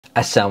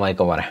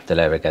Assalamualaikum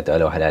warahmatullahi wabarakatuh.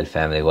 Hello Halal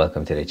family,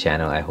 welcome to the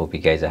channel. I hope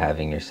you guys are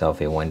having yourself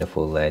a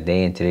wonderful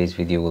day. In today's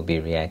video we'll be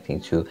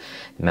reacting to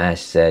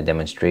mass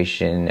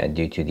demonstration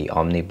due to the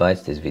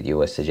omnibus. This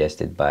video was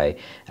suggested by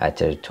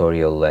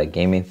Territorial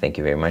Gaming. Thank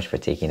you very much for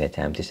taking the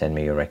time to send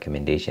me your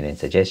recommendation and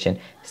suggestion.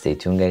 Stay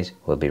tuned guys,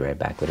 we'll be right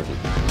back with a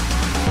video.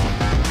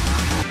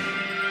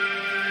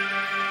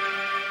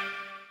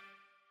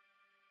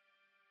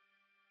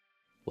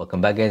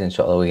 Welcome back guys,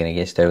 inshallah we're going to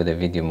get started with the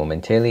video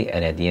momentarily,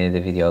 and at the end of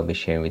the video I'll be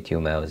sharing with you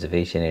my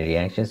observation and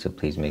reaction, so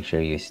please make sure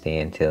you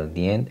stay until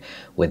the end.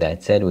 With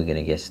that said, we're going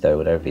to get started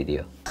with our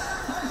video.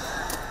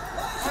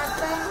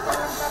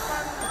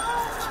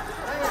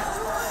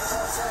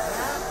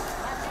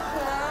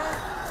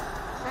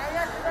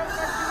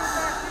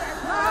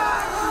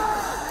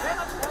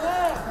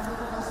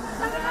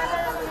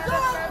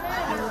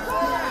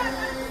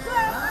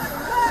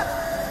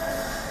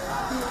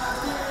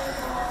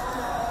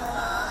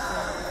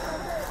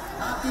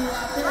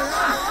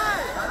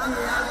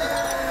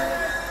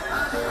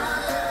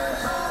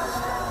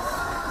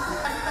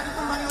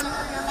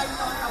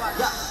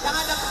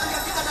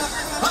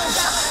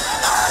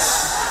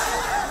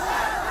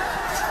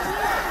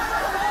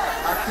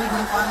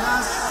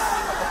 Panas,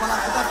 kepala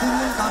kita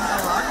dingin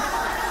kawan-kawan.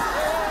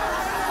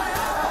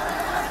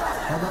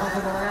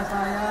 Saudara-saudara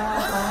saya,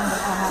 tolong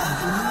bertahan.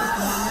 Ini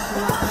semuanya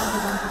silakan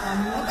dibantu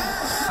kami.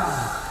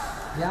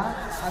 Ya,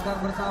 agar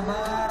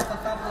bersabar,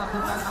 tetap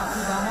lakukan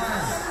aksi damai.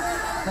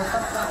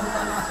 Tetap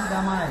lakukan aksi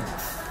damai.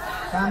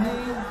 Kami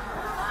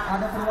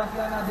ada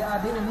perwakilan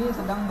adik-adik ini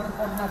sedang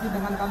berkoordinasi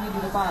dengan kami di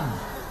depan.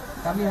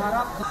 Kami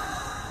harap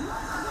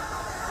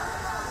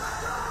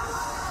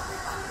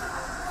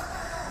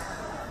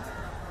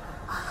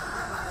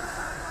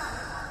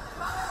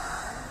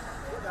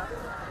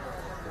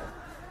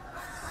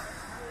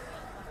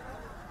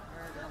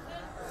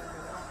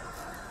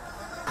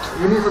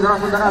ini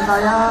saudara-saudara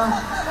saya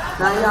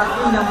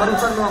yakin yang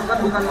barusan melakukan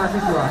bukan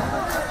mahasiswa.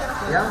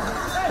 Ya,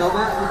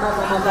 coba kita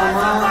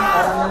sama-sama,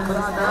 orang yang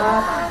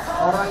beradab,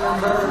 orang yang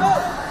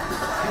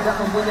tidak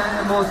mempunyai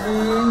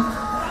emosi,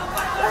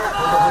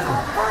 untuk ini.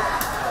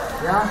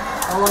 Ya,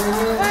 tolong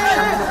ini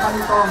yang di depan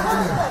tolong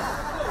ini.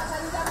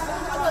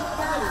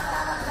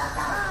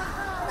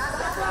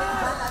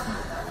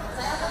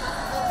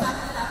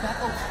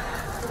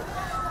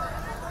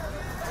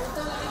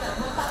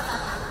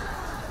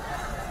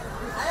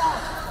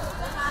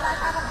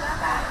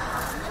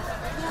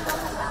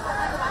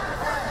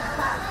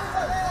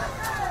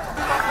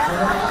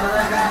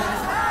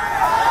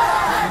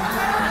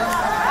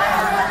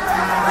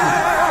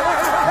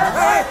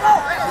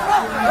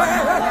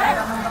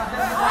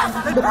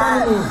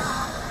 Depan ini,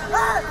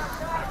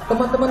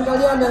 teman-teman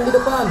kalian yang di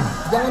depan,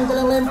 jangan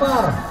kalian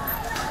lempar.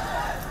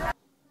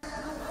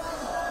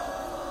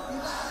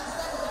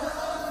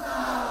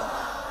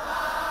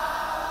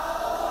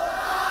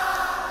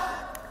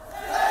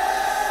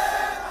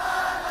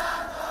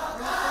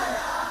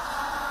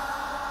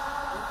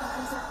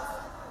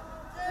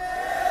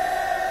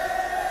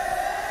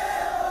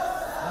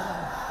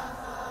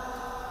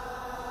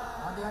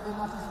 Adik-adik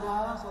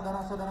mahasiswa,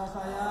 saudara-saudara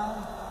saya.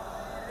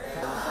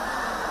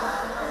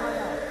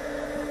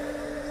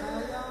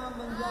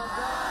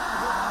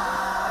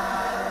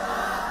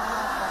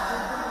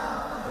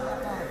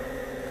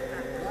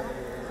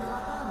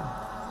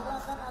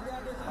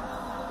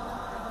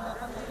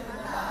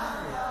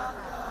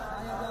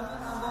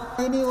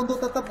 Ini untuk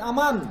tetap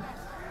aman.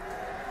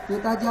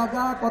 Kita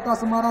jaga kota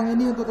Semarang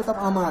ini untuk tetap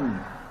aman.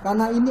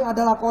 Karena ini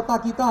adalah kota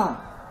kita.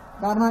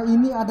 Karena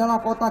ini adalah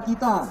kota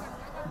kita.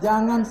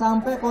 Jangan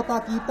sampai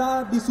kota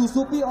kita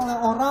disusupi oleh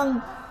orang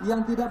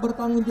yang tidak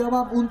bertanggung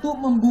jawab untuk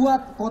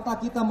membuat kota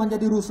kita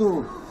menjadi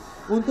rusuh.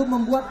 Untuk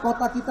membuat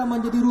kota kita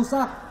menjadi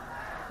rusak.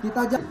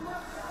 Kita jaga.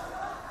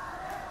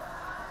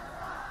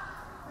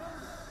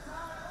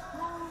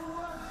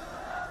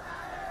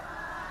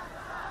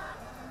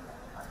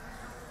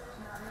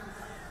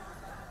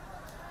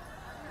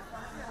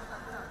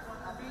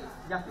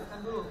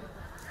 Yakinkan dulu.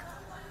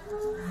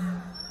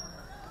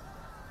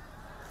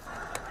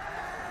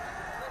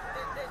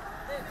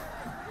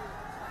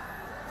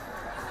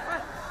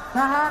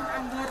 Tahan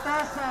anggota,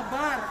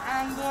 sabar.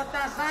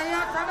 Anggota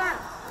saya sabar.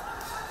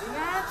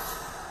 Ingat,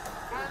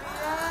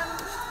 kalian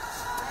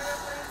saya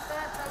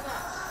perintah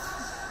sabar.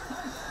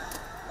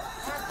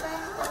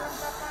 Pasang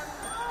perlengkapan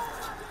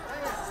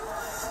saya. Ya,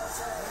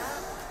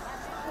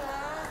 mahasiswa,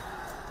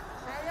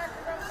 saya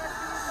sedang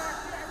fasilitasi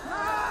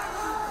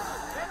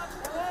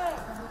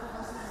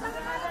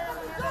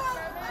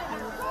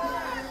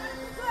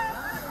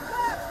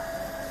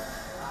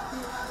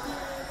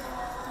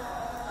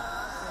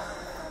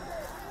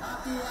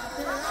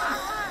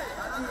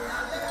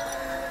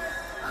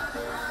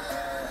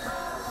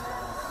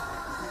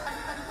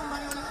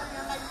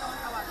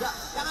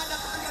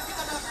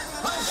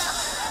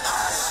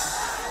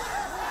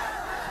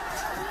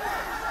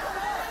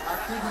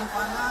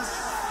panas,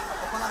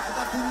 kepala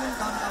kita dingin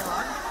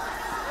kawan-kawan.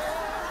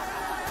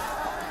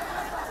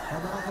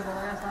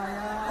 Saudara-saudara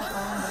saya,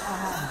 tolong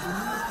bertahan.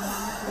 Ini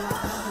semuanya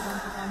silakan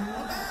dibantu kami.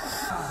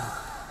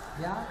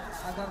 ya,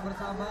 agar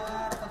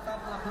bersabar, tetap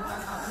lakukan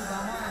aksi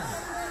damai.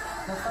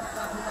 Tetap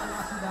lakukan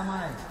aksi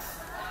damai.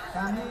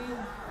 Kami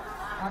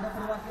ada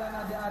perwakilan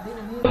adik-adik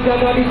ini.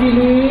 Jaga di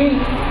sini,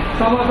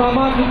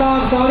 sama-sama kita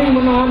saling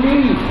menahan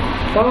diri.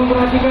 Tolong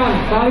perhatikan,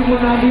 saling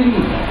menahan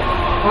diri.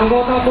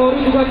 Anggota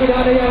Polri juga tidak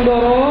ada yang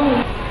dorong.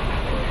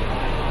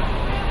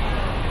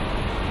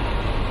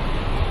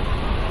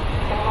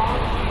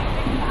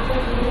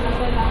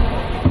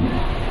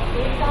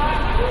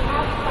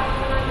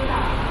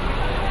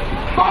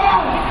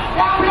 Tolong,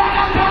 yang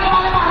belakang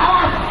jangan lewat,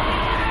 awas.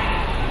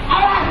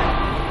 Awas,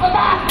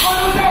 tetap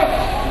kondusif.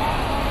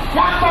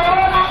 Yang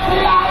turun nanti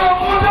ayo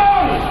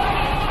mundur.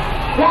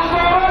 Yang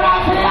turun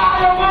nanti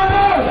ayo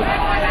mundur.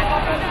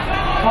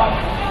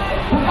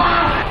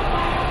 Tetap.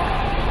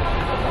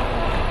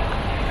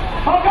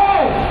 Oke.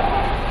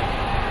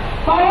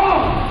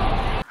 Tolong.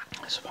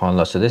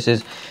 SubhanAllah. So this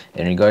is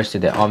in regards to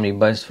the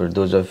omnibus. For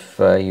those of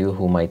you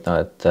who might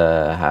not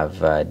have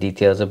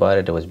details about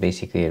it, it was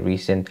basically a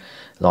recent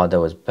law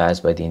that was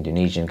passed by the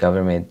Indonesian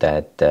government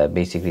that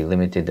basically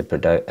limited the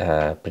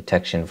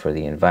protection for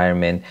the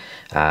environment,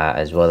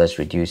 as well as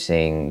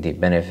reducing the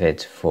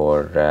benefits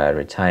for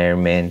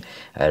retirement,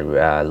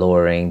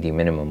 lowering the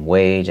minimum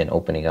wage, and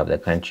opening up the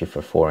country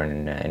for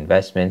foreign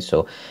investment.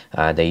 So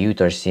the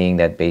youth are seeing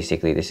that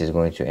basically this is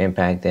going to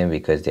impact them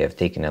because they have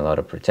taken a lot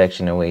of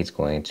protection away. It's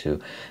going to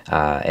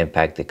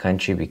impact the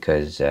country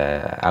because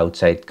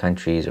outside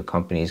countries or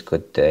companies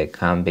could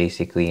come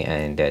basically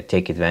and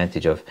take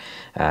advantage of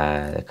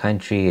the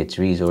country, its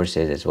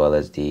resources, as well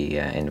as the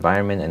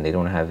environment, and they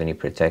don't have any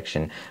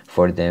protection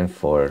for them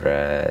for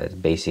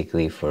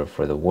basically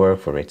for the work,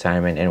 for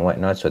retirement and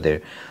whatnot. So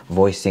they're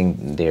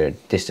voicing their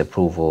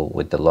disapproval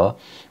with the law,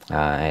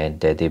 and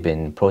they've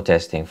been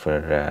protesting for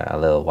a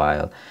little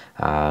while.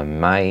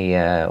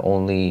 My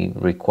only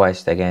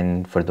request,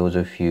 again, for those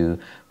of you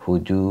who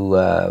do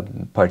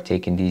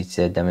partake in these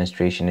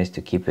demonstrations is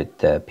to keep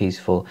it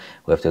peaceful.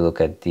 We have to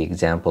look at the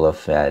example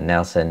of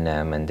Nelson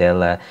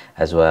Mandela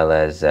as well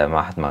as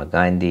Mahatma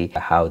Gandhi,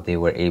 how they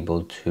were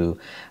able to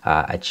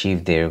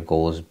achieve their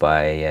goals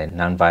by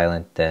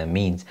non-violent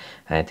means.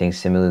 And I think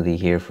similarly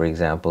here, for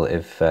example,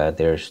 if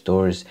there are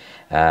stores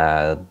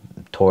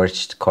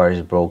torched,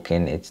 cars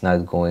broken, it's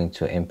not going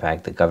to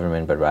impact the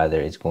government, but rather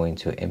it's going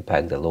to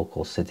impact the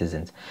local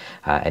citizens.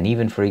 And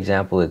even, for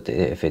example,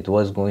 if it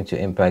was going to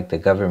impact the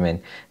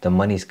government, the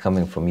money's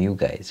coming from you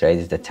guys, right?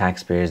 It's the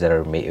taxpayers that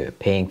are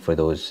paying for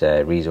those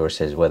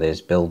resources, whether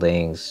it's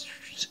buildings,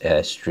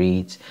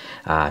 streets,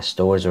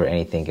 stores, or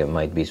anything it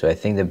might be. So I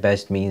think the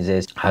best means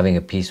is having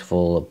a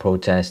peaceful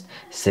protest,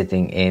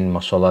 sitting in.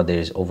 Mashallah,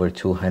 there's over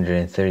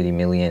 230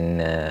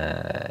 million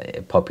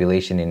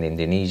population in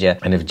Indonesia,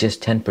 and if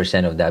just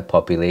 10% of that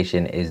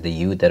population is the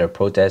youth that are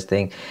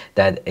protesting,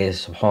 that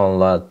is,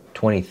 subhanAllah,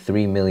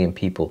 23 million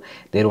people.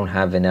 They don't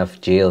have enough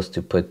jails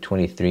to put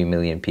 23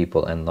 million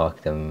people and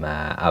lock them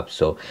up.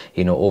 So,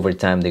 you know, over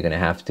time they're going to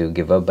have to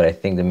give up. But I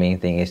think the main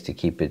thing is to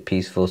keep it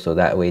peaceful, so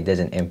that way it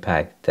doesn't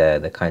impact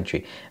the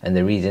country. And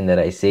the reason that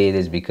I say it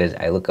is because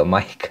I look at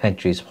my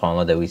country,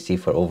 subhanAllah, that we see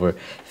for over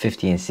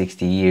 50 and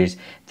 60 years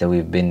that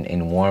we've been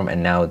in war,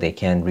 and now they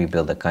can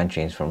rebuild the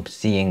country. And from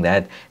seeing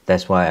that,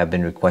 that's why I've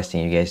been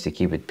requesting you guys to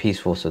keep it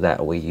peaceful, so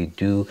that way you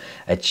do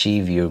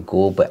achieve your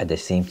goal, but at the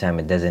same time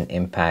it doesn't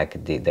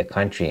impact the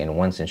country. And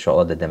once,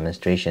 inshallah, the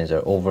demonstrations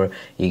are over,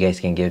 you guys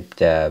can get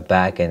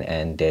back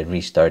and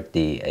restart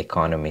the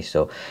economy.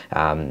 So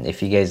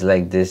if you guys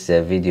like this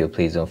video,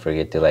 please don't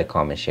forget to like,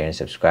 comment, share, and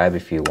subscribe.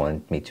 If you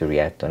want me to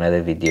react to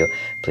another video,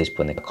 please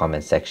put in the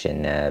comment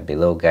section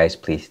below. Guys,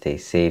 please stay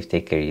safe,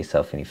 take care of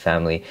yourself and your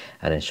family,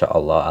 and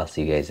inshallah I'll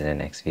see you guys in the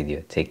next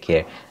video. Take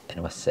care,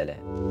 and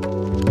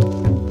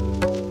wassalam.